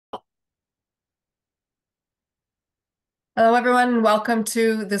Hello, everyone, and welcome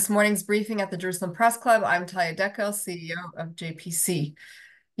to this morning's briefing at the Jerusalem Press Club. I'm Talia Dekel, CEO of JPC.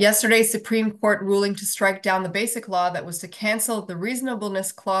 Yesterday's Supreme Court ruling to strike down the basic law that was to cancel the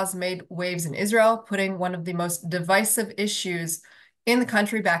reasonableness clause made waves in Israel, putting one of the most divisive issues in the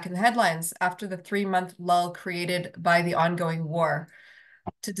country back in the headlines after the 3-month lull created by the ongoing war.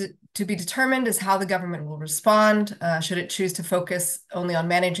 To be determined is how the government will respond, should it choose to focus only on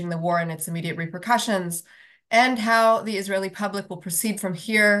managing the war and its immediate repercussions, and how the Israeli public will proceed from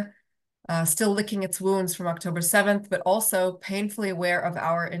here, still licking its wounds from October 7th, but also painfully aware of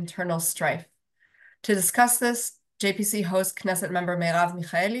our internal strife. To discuss this, JPC host Knesset member Merav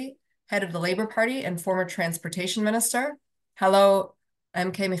Michaeli, head of the Labour Party and former transportation minister. Hello,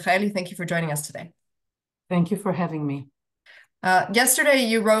 MK Michaeli. Thank you for joining us today. Thank you for having me. Yesterday,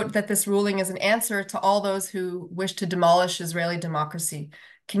 you wrote that this ruling is an answer to all those who wish to demolish Israeli democracy.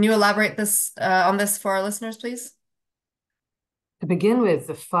 Can you elaborate on this for our listeners, please? To begin with,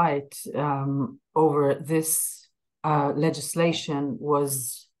 the fight over this legislation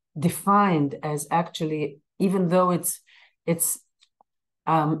was defined as actually, even though it's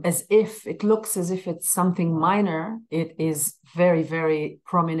as if it looks as if it's something minor, it is very, very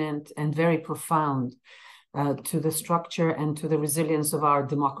prominent and very profound to the structure and to the resilience of our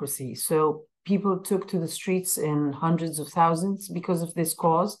democracy. So people took to the streets in hundreds of thousands because of this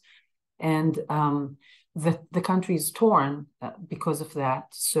cause, and the country is torn because of that.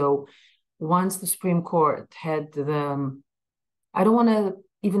 So once the Supreme Court had I don't want to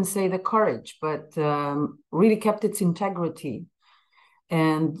even say the courage, but really kept its integrity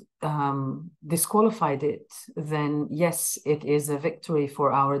and disqualified it, then yes, it is a victory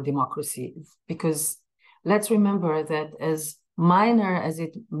for our democracy. Because let's remember that as minor as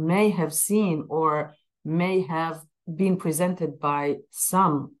it may have seemed or may have been presented by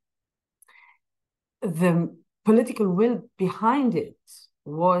some, the political will behind it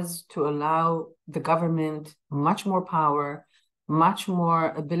was to allow the government much more power, much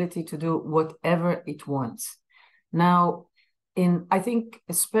more ability to do whatever it wants. Now, I think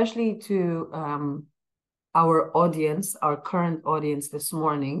especially to our audience, our current audience this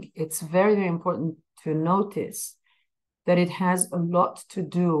morning, it's very, very important to notice that it has a lot to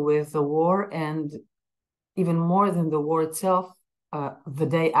do with the war, and even more than the war itself, the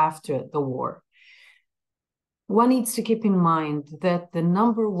day after the war. One needs to keep in mind that the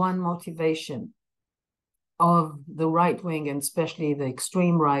number one motivation of the right wing, and especially the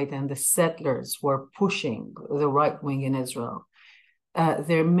extreme right and the settlers who are pushing the right wing in Israel,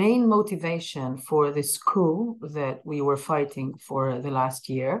 their main motivation for this coup that we were fighting for the last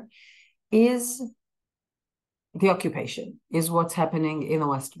year is the occupation, is what's happening in the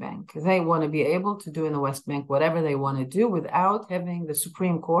West Bank. They want to be able to do in the West Bank whatever they want to do without having the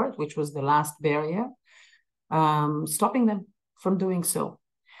Supreme Court, which was the last barrier, stopping them from doing so.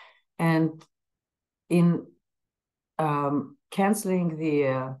 And in canceling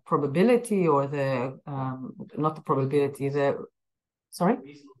the probability, or not the probability, the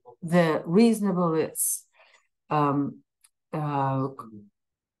reasonableness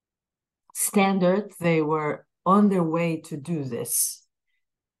standard, they were on their way to do this.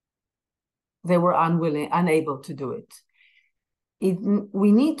 They were unable to do it.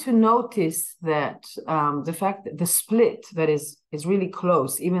 We need to notice that the fact that the split that is really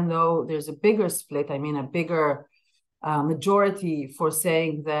close, even though there's a bigger split, I mean a bigger majority for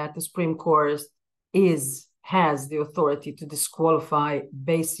saying that the Supreme Court has the authority to disqualify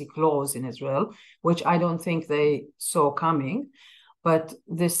basic laws in Israel, which I don't think they saw coming. But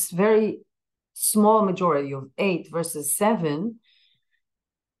this very small majority of 8 versus 7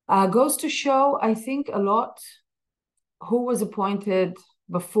 goes to show, I think, a lot who was appointed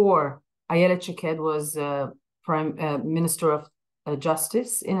before Ayelet Shaked was Prime Minister of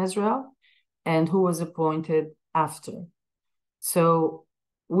Justice in Israel, and who was appointed after. So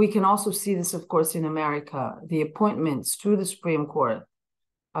we can also see this, of course, in America. The appointments to the Supreme Court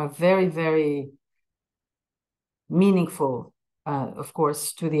are very, very meaningful, of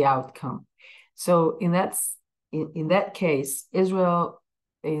course, to the outcome. So in that case, Israel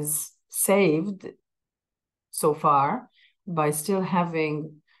is saved so far by still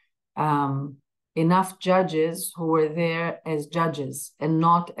having enough judges who were there as judges and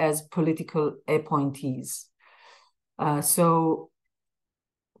not as political appointees. So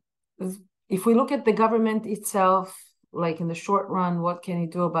if we look at the government itself, like in the short run, what can you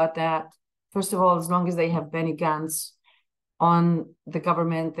do about that? First of all, as long as they have Benny Gantz on the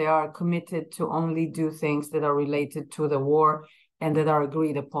government, they are committed to only do things that are related to the war and that are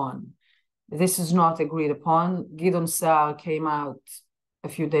agreed upon. This is not agreed upon. Gideon Sa'ar came out a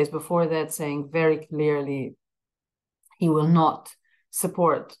few days before that saying very clearly he will not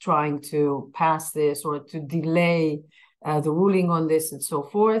support trying to pass this or to delay the ruling on this and so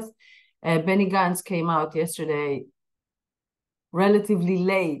forth. Benny Gantz came out yesterday relatively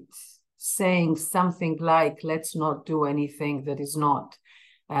late saying something like, let's not do anything that is not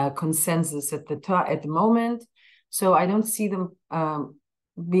consensus at the moment. So I don't see them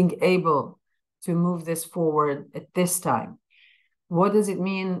being able to move this forward at this time. What does it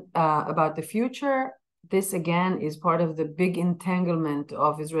mean about the future? This, again, is part of the big entanglement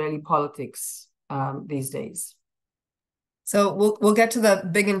of Israeli politics these days. So we'll get to the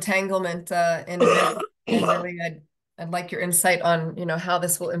big entanglement in a minute. And really, I'd like your insight on, how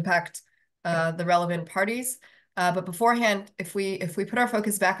this will impact the relevant parties. But beforehand, if we put our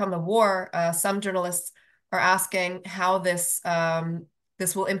focus back on the war, some journalists are asking how this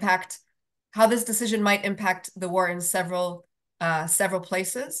will impact, how this decision might impact the war in several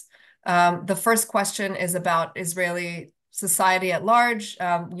places. The first question is about Israeli society at large.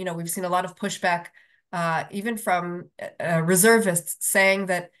 We've seen a lot of pushback, even from reservists, saying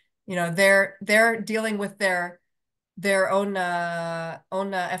that they're dealing with their own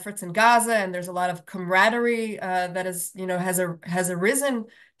efforts in Gaza, and there's a lot of camaraderie that has arisen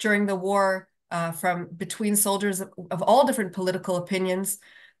during the war from between soldiers of all different political opinions,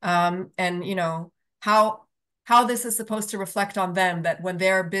 and how this is supposed to reflect on them, that when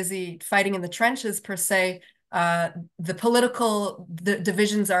they're busy fighting in the trenches per se, the political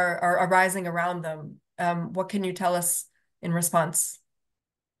divisions are arising around them. What can you tell us in response?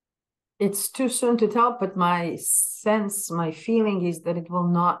 It's too soon to tell, but my feeling is that it will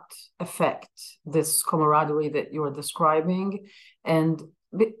not affect this camaraderie that you're describing. And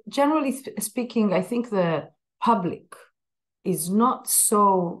generally speaking, I think the public is not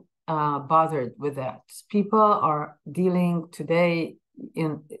so bothered with that. People are dealing today,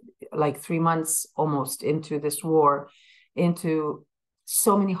 in like 3 months almost into this war, into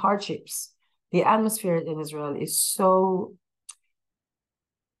so many hardships. The atmosphere in Israel is so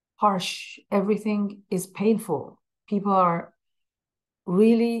harsh. Everything is painful. People are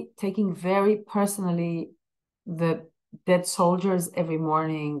really taking very personally the dead soldiers every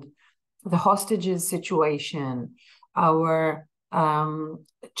morning, the hostages situation, our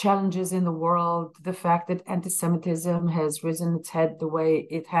challenges in the world, the fact that anti-Semitism has risen its head the way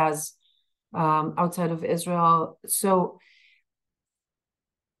it has outside of Israel. So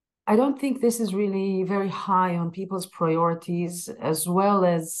I don't think this is really very high on people's priorities, as well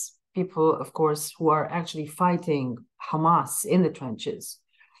as people, of course, who are actually fighting Hamas in the trenches.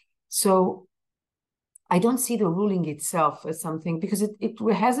 So I don't see the ruling itself as something, because it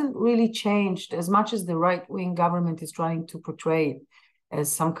hasn't really changed as much as the right-wing government is trying to portray it as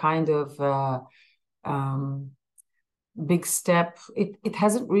some kind of big step. It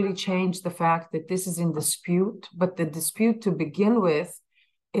hasn't really changed the fact that this is in dispute, but the dispute to begin with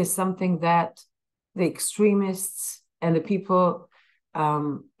is something that the extremists and the people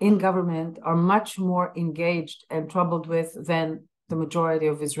in government are much more engaged and troubled with than the majority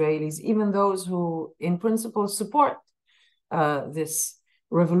of Israelis, even those who in principle support this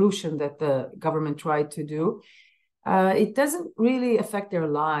revolution that the government tried to do. It doesn't really affect their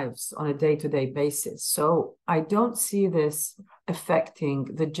lives on a day-to-day basis. So I don't see this affecting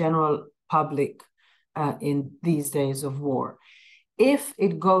the general public in these days of war. If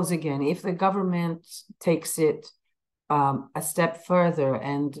it goes again, if the government takes it a step further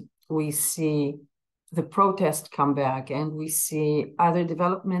and we see the protest come back and we see other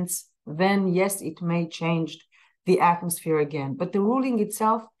developments, then yes, it may change the atmosphere again. But the ruling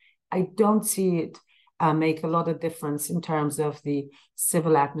itself, I don't see it make a lot of difference in terms of the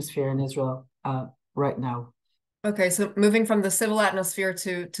civil atmosphere in Israel right now. Okay, so moving from the civil atmosphere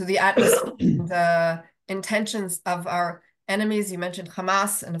to the atmosphere, the intentions of our enemies. You mentioned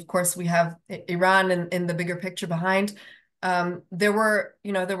Hamas, and of course we have Iran in the bigger picture behind. There were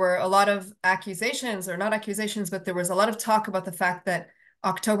a lot of accusations, or not accusations, but there was a lot of talk about the fact that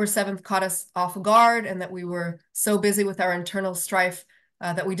October 7th caught us off guard, and that we were so busy with our internal strife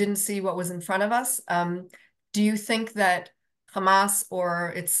that we didn't see what was in front of us. Do you think that Hamas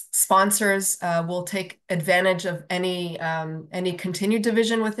or its sponsors will take advantage of any continued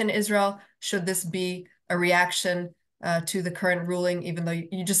division within Israel, should this be a reaction to the current ruling, even though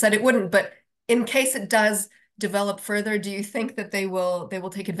you just said it wouldn't? But in case it does develop further, do you think that they will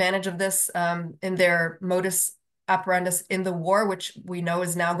take advantage of this in their modus operandus in the war, which we know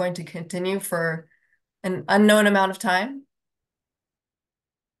is now going to continue for an unknown amount of time?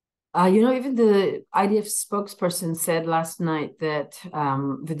 Even the IDF spokesperson said last night that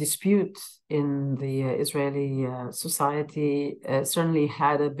the dispute in the Israeli society certainly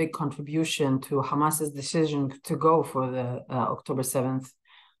had a big contribution to Hamas's decision to go for the October 7th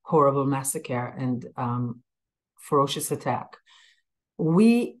horrible massacre and ferocious attack.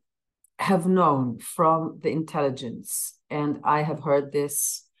 We have known from the intelligence, and I have heard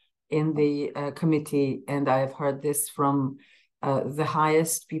this in the committee, and I have heard this from the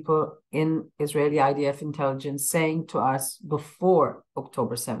highest people in Israeli IDF intelligence saying to us before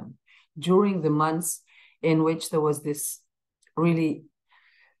October 7th, during the months in which there was this really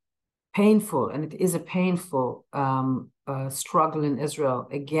painful, and it is a painful struggle in Israel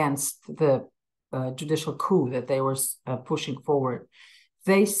against the judicial coup that they were pushing forward.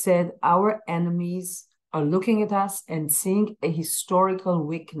 They said our enemies are looking at us and seeing a historical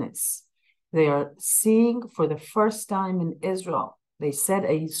weakness. They are seeing for the first time in Israel, they said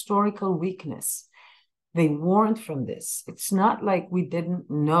a historical weakness. They warned from this. It's not like we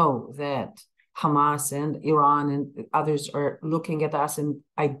didn't know that Hamas and Iran and others are looking at us and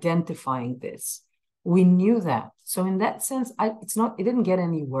identifying this. We knew that. So in that sense, it didn't get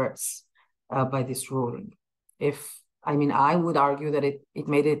any worse by this ruling. I would argue that it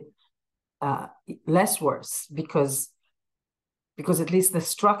made it less worse because at least the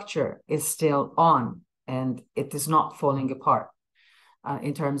structure is still on and it is not falling apart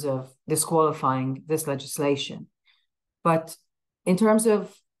in terms of disqualifying this legislation. But in terms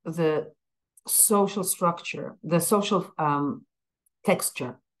of the social structure, the social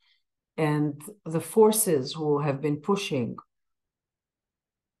texture, and the forces who have been pushing,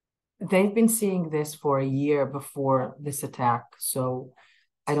 they've been seeing this for a year before this attack. So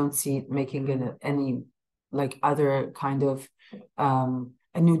I don't see it making any like other kind of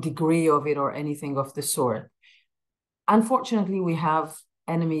a new degree of it or anything of the sort. Unfortunately, we have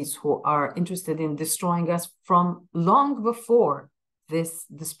enemies who are interested in destroying us from long before this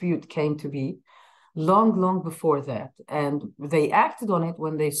dispute came to be, long before that. And they acted on it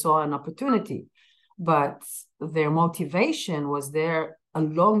when they saw an opportunity. But their motivation was there a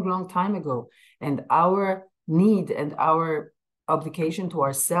long time ago. And our need and our obligation to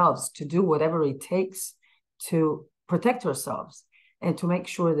ourselves to do whatever it takes to protect ourselves and to make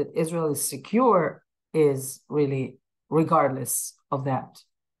sure that Israel is secure is really regardless of that.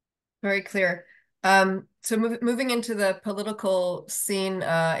 Very clear. So moving into the political scene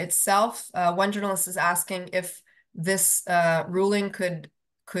itself, one journalist is asking if this ruling could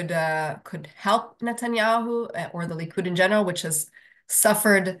help Netanyahu or the Likud in general, which has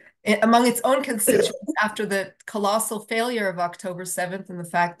suffered among its own constituents after the colossal failure of October 7th and the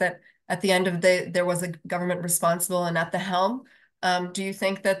fact that at the end of the day there was a government responsible and at the helm. Do you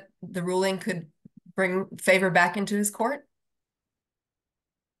think that the ruling could bring favor back into his court?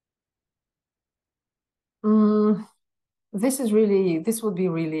 This would be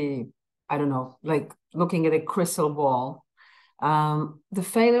really, I don't know, like looking at a crystal ball. The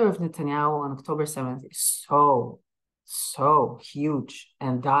failure of Netanyahu on October 7th is so huge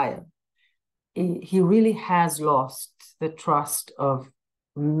and dire. He really has lost the trust of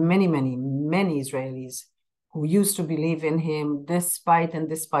many Israelis who used to believe in him despite.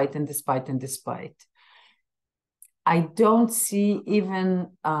 I don't see even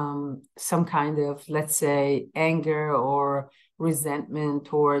some kind of, let's say, anger or resentment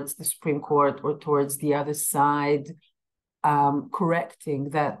towards the Supreme Court or towards the other side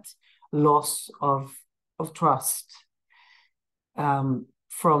correcting that loss of trust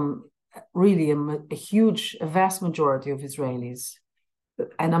from really a vast majority of Israelis.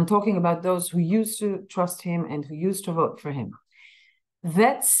 And I'm talking about those who used to trust him and who used to vote for him.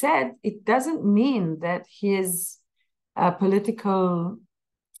 That said, it doesn't mean that his political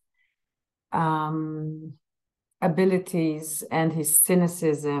abilities and his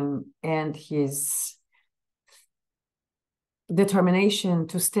cynicism and his determination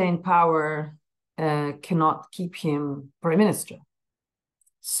to stay in power cannot keep him prime minister.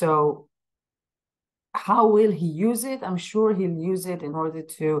 So how will he use it? I'm sure he'll use it in order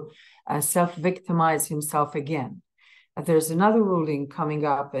to self-victimize himself again. There's another ruling coming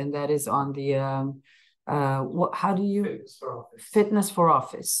up, and that is on the fitness for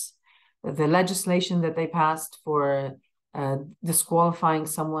office. The legislation that they passed for disqualifying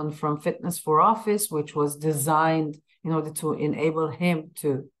someone from fitness for office, which was designed in order to enable him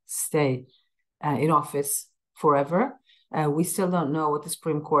to stay in office forever. We still don't know what the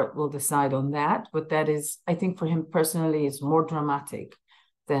Supreme Court will decide on that, but that is, I think for him personally, is more dramatic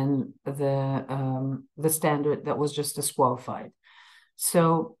than the standard that was just disqualified.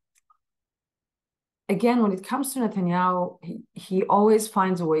 So again, when it comes to Netanyahu, he always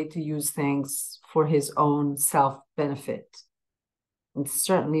finds a way to use things for his own self-benefit. It's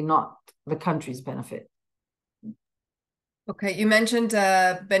certainly not the country's benefit. Okay, you mentioned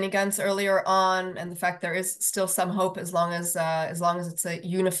Benny Gantz earlier on, and the fact there is still some hope as long as it's a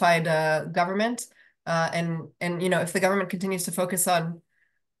unified government, and if the government continues to focus on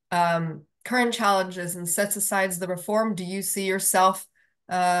current challenges and sets aside the reform, do you see yourself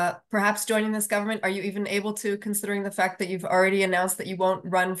perhaps joining this government? Are you even able to, considering the fact that you've already announced that you won't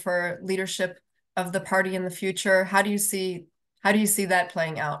run for leadership of the party in the future? How do you see that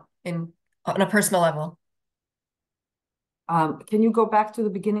playing out on a personal level? Can you go back to the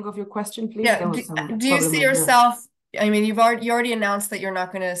beginning of your question, please? Yeah. There was some Do you problem see with the. yourself? I mean, you already announced that you're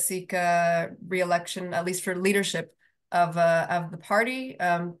not going to seek re-election, at least for leadership of the party.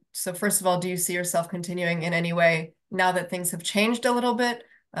 So first of all, do you see yourself continuing in any way now that things have changed a little bit?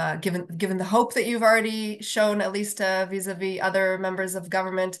 Given the hope that you've already shown, at least vis-a-vis other members of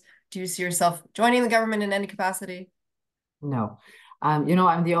government, do you see yourself joining the government in any capacity? No. I'm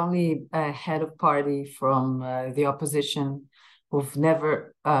the only head of party from the opposition who've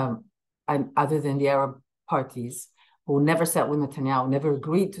never, other than the Arab parties, who never sat with Netanyahu, never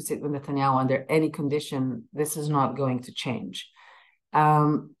agreed to sit with Netanyahu under any condition. This is not going to change.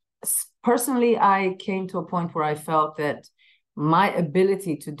 Personally, I came to a point where I felt that my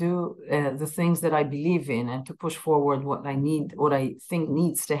ability to do the things that I believe in and to push forward what I think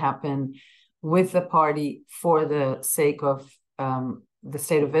needs to happen with the party for the sake of the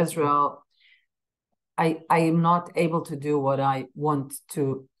state of Israel, I am not able to do what I want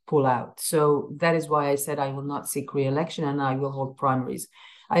to pull out. So that is why I said I will not seek re-election and I will hold primaries.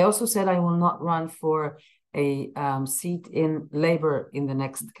 I also said I will not run for a seat in Labor in the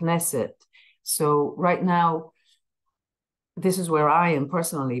next Knesset. So right now, this is where I am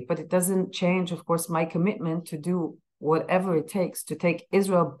personally, but it doesn't change, of course, my commitment to do whatever it takes to take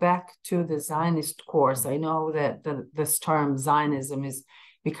Israel back to the Zionist course. I know that this term Zionism is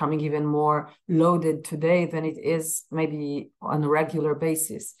becoming even more loaded today than it is maybe on a regular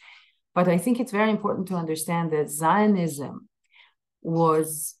basis. But I think it's very important to understand that Zionism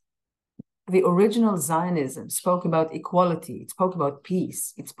was the original Zionism spoke about equality, it spoke about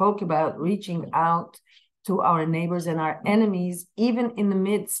peace, it spoke about reaching out to our neighbors and our enemies, even in the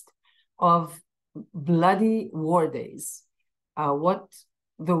midst of bloody war days. What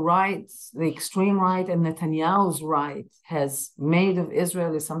the right, the extreme right, and Netanyahu's right has made of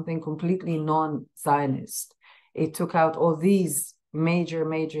Israel is something completely non-Zionist. It took out all these major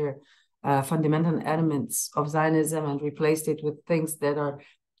fundamental elements of Zionism and replaced it with things that are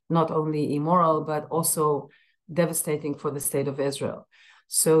not only immoral, but also devastating for the state of Israel.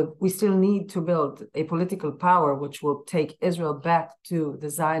 So we still need to build a political power which will take Israel back to the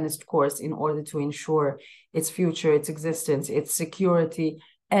Zionist course in order to ensure its future, its existence, its security,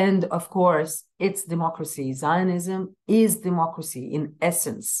 and of course, its democracy. Zionism is democracy in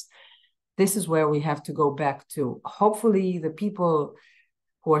essence. This is where we have to go back to. Hopefully, the people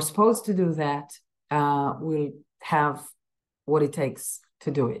who are supposed to do that will have what it takes to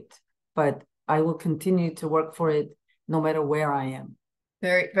do it. But I will continue to work for it no matter where I am.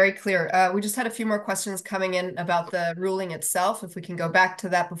 Very, very clear. We just had a few more questions coming in about the ruling itself, if we can go back to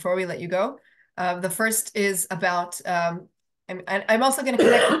that before we let you go. The first is about, I'm also going to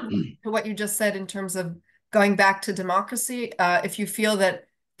connect to what you just said in terms of going back to democracy. If you feel that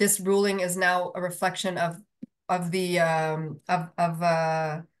this ruling is now a reflection of what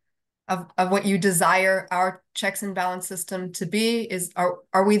you desire our checks and balance system to be,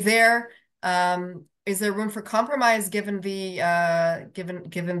 are we there? Is there room for compromise given the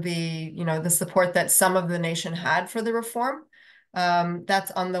the support that some of the nation had for the reform? That's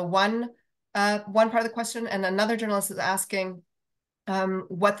on the one part of the question. And another journalist is asking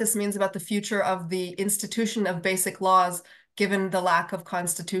what this means about the future of the institution of basic laws, given the lack of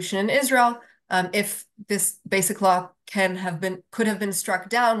constitution in Israel. If this basic law could have been struck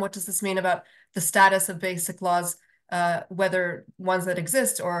down, what does this mean about the status of basic laws, whether ones that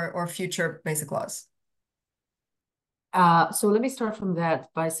exist or future basic laws? So let me start from that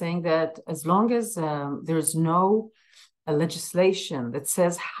by saying that as long as there's no legislation that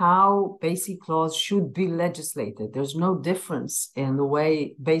says how basic laws should be legislated, there's no difference in the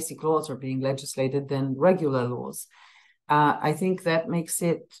way basic laws are being legislated than regular laws. I think that makes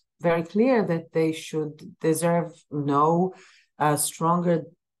it very clear that they should deserve no stronger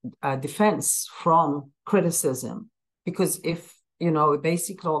defense from criticism. Because if, a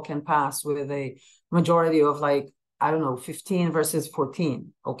basic law can pass with a majority of 15 versus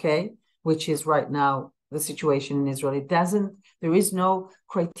 14, okay, which is right now the situation in Israel. There is no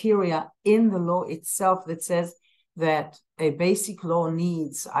criteria in the law itself that says that a basic law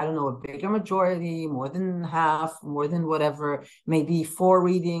needs, I don't know, a bigger majority, more than half, more than whatever, maybe 4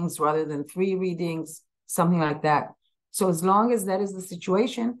 readings rather than 3 readings, something like that. So as long as that is the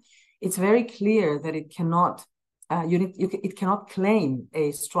situation, it's very clear that it cannot it cannot claim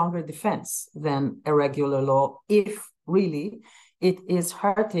a stronger defense than a regular law if really it is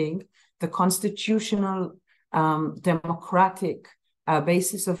hurting the constitutional democratic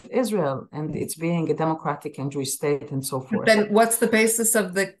basis of Israel and it's being a democratic and Jewish state and so forth. Then what's the basis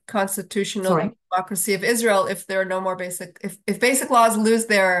of the constitutional democracy of Israel if there are no more basic, if basic laws lose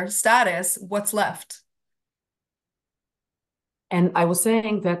their status, what's left? And I was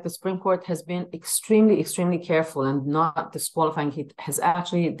saying that the Supreme Court has been extremely, extremely careful and not disqualifying. It has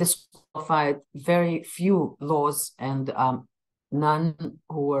actually disqualified very few laws and none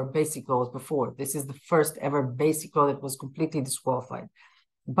who were basic laws before. This is the first ever basic law that was completely disqualified.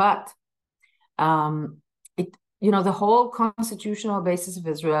 But the whole constitutional basis of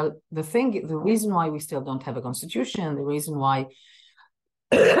Israel, the reason why we still don't have a constitution, the reason why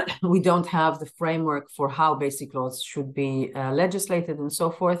we don't have the framework for how basic laws should be legislated and so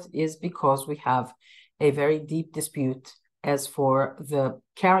forth is because we have a very deep dispute as for the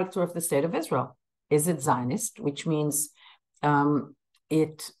character of the state of Israel. Is it Zionist, which means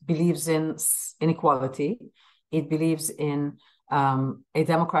it believes in inequality, it believes in a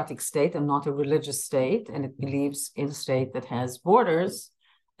democratic state and not a religious state, and it believes in a state that has borders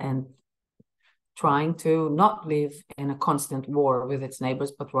and trying to not live in a constant war with its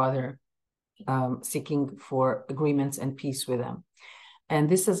neighbors, but rather seeking for agreements and peace with them. And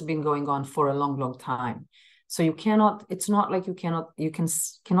this has been going on for a long, long time. So it's not like you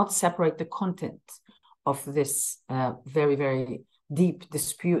cannot separate the content of this very, very deep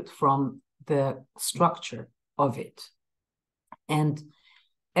dispute from the structure of it. And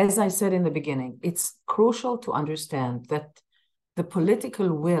as I said in the beginning, it's crucial to understand that the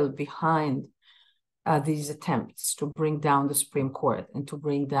political will behind these attempts to bring down the Supreme Court and to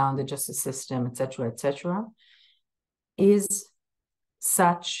bring down the justice system, et cetera, is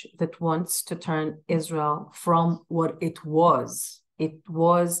such that wants to turn Israel from what it was. It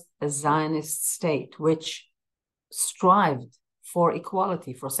was a Zionist state which strived for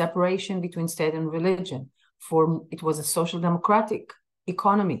equality, for separation between state and religion. It was a social democratic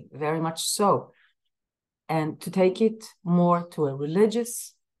economy, very much so. And to take it more to a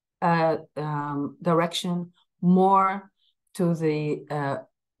religious direction, more to the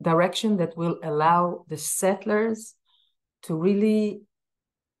direction that will allow the settlers to really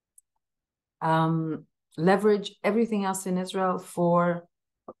leverage everything else in Israel for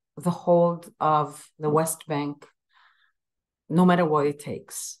the hold of the West Bank, no matter what it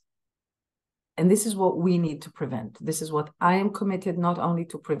takes. And this is what we need to prevent. This is what I am committed not only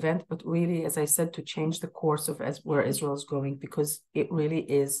to prevent, but really, as I said, to change the course of where Israel is going, because it really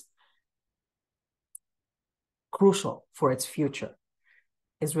is crucial for its future.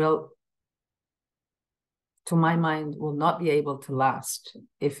 Israel, to my mind, will not be able to last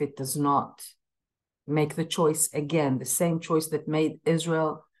if it does not make the choice again, the same choice that made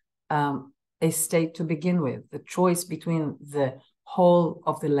Israel a state to begin with, the choice between the whole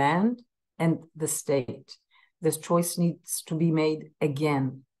of the land and the state. This choice needs to be made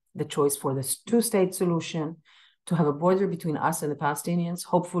again, the choice for this two-state solution, to have a border between us and the Palestinians,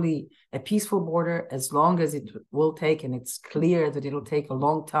 hopefully a peaceful border, as long as it will take, and it's clear that it'll take a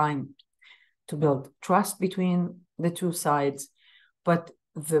long time to build trust between the two sides. But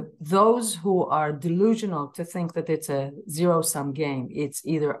those who are delusional to think that it's a zero-sum game, it's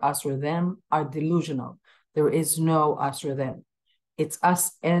either us or them, are delusional. There is no us or them. It's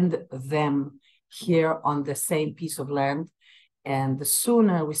us and them here on the same piece of land. And the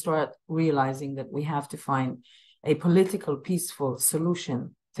sooner we start realizing that we have to find a political, peaceful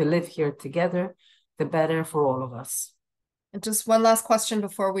solution to live here together, the better for all of us. And just one last question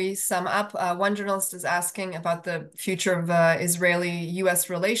before we sum up. One journalist is asking about the future of Israeli-U.S.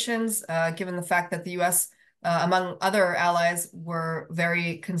 relations, given the fact that the U.S., among other allies, were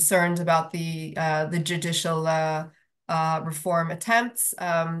very concerned about the judicial reform attempts.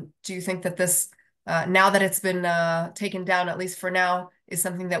 Do you think that this, now that it's been taken down, at least for now, is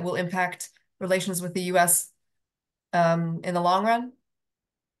something that will impact relations with the U.S. In the long run?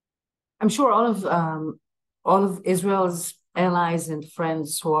 I'm sure all of Israel's allies and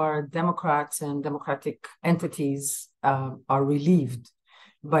friends who are Democrats and democratic entities are relieved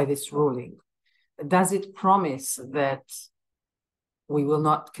by this ruling. Does it promise that we will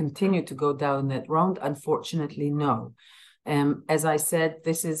not continue to go down that road? Unfortunately, no. As I said,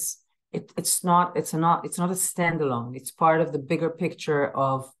 this is it's not a standalone. It's part of the bigger picture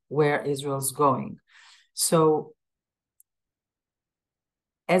of where Israel's going. So,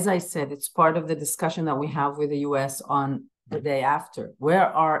 as I said, it's part of the discussion that we have with the US on the day after. Where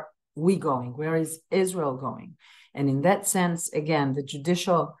are we going? Where is Israel going? And in that sense, again, the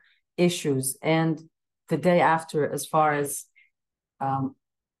judicial issues and the day after, as far as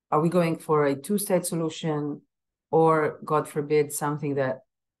are we going for a two-state solution, or, God forbid, something that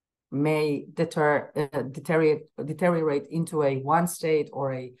may deteriorate into a one-state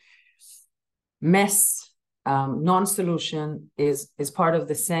or a mess non-solution is part of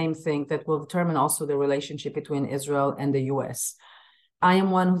the same thing that will determine also the relationship between Israel and the US. I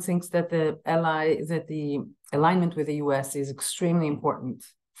am one who thinks that the alignment with the US is extremely important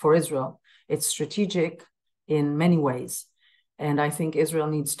for Israel. It's strategic in many ways. And I think Israel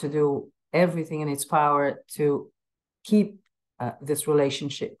needs to do everything in its power to keep this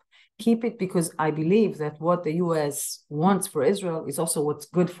relationship. Keep it, because I believe that what the US wants for Israel is also what's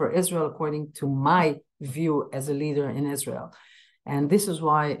good for Israel, according to my view as a leader in Israel. And this is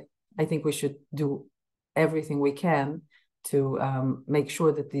why I think we should do everything we can to make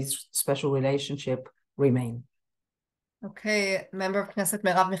sure that these special relationships remain. Okay, Member of Knesset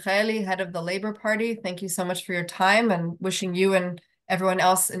Merav Michaeli, head of the Labor Party, thank you so much for your time, and wishing you and everyone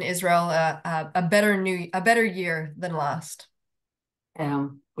else in Israel a better year than last.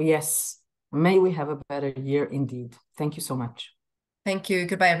 Yes, may we have a better year indeed. Thank you so much. Thank you.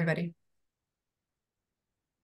 Goodbye, everybody.